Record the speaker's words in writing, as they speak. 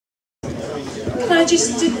Can I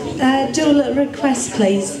just do a little request,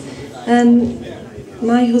 please?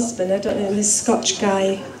 My husband, I don't know, this Scotch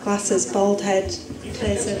guy, glasses, bald head,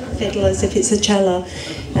 plays a fiddle as if it's a cello.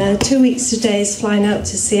 2 weeks today is flying out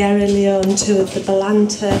to Sierra Leone to the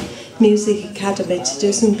Balanta Music Academy to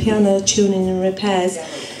do some piano tuning and repairs.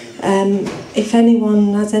 If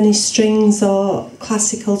anyone has any strings or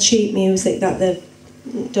classical sheet music that they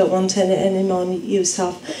don't want any more use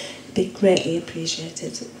of, it'd be greatly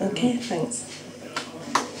appreciated. Okay, thanks.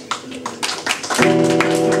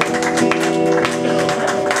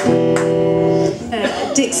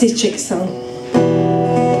 Dixie chick song.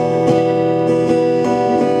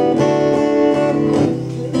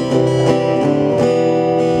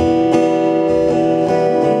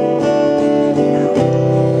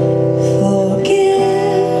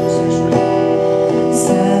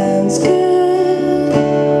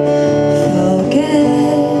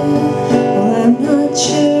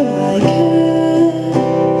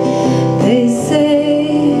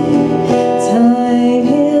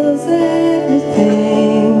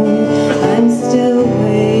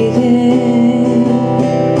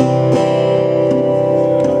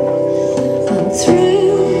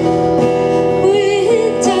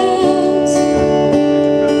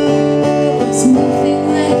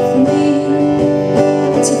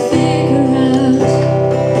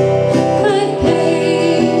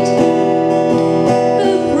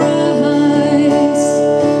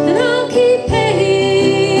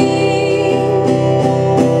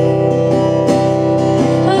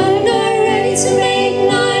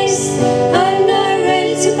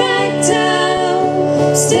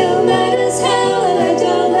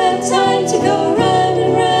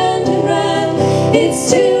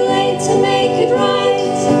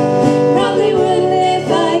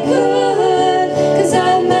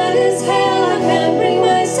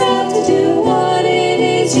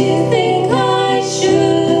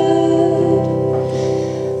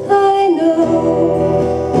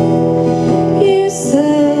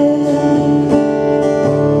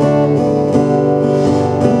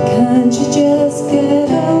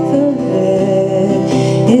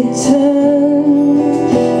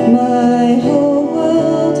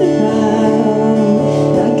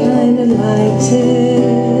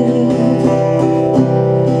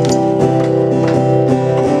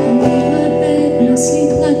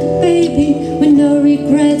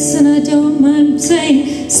 And I don't mind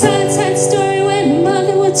saying, sad, sad story when a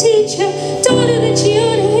mother will teach her daughter that she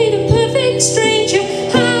ought to hate a perfect stranger.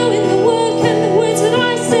 How in the world can the words that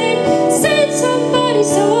I said send somebody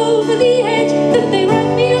so over the edge that they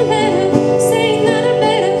write me a letter saying that I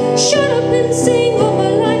better shut up and sing or my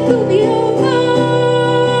life will be over.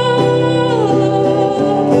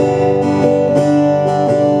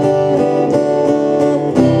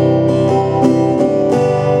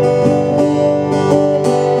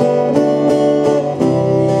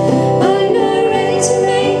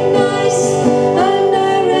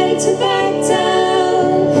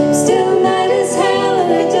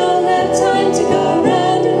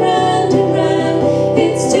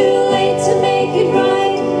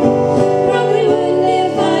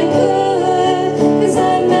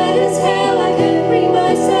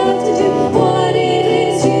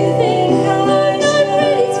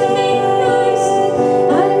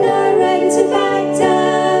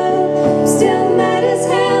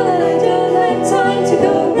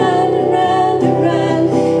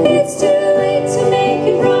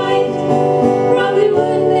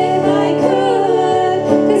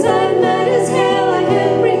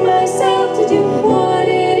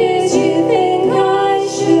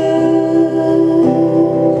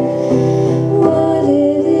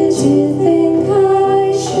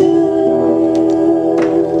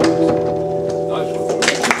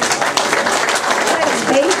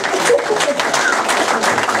 Thanks,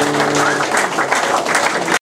 Pete.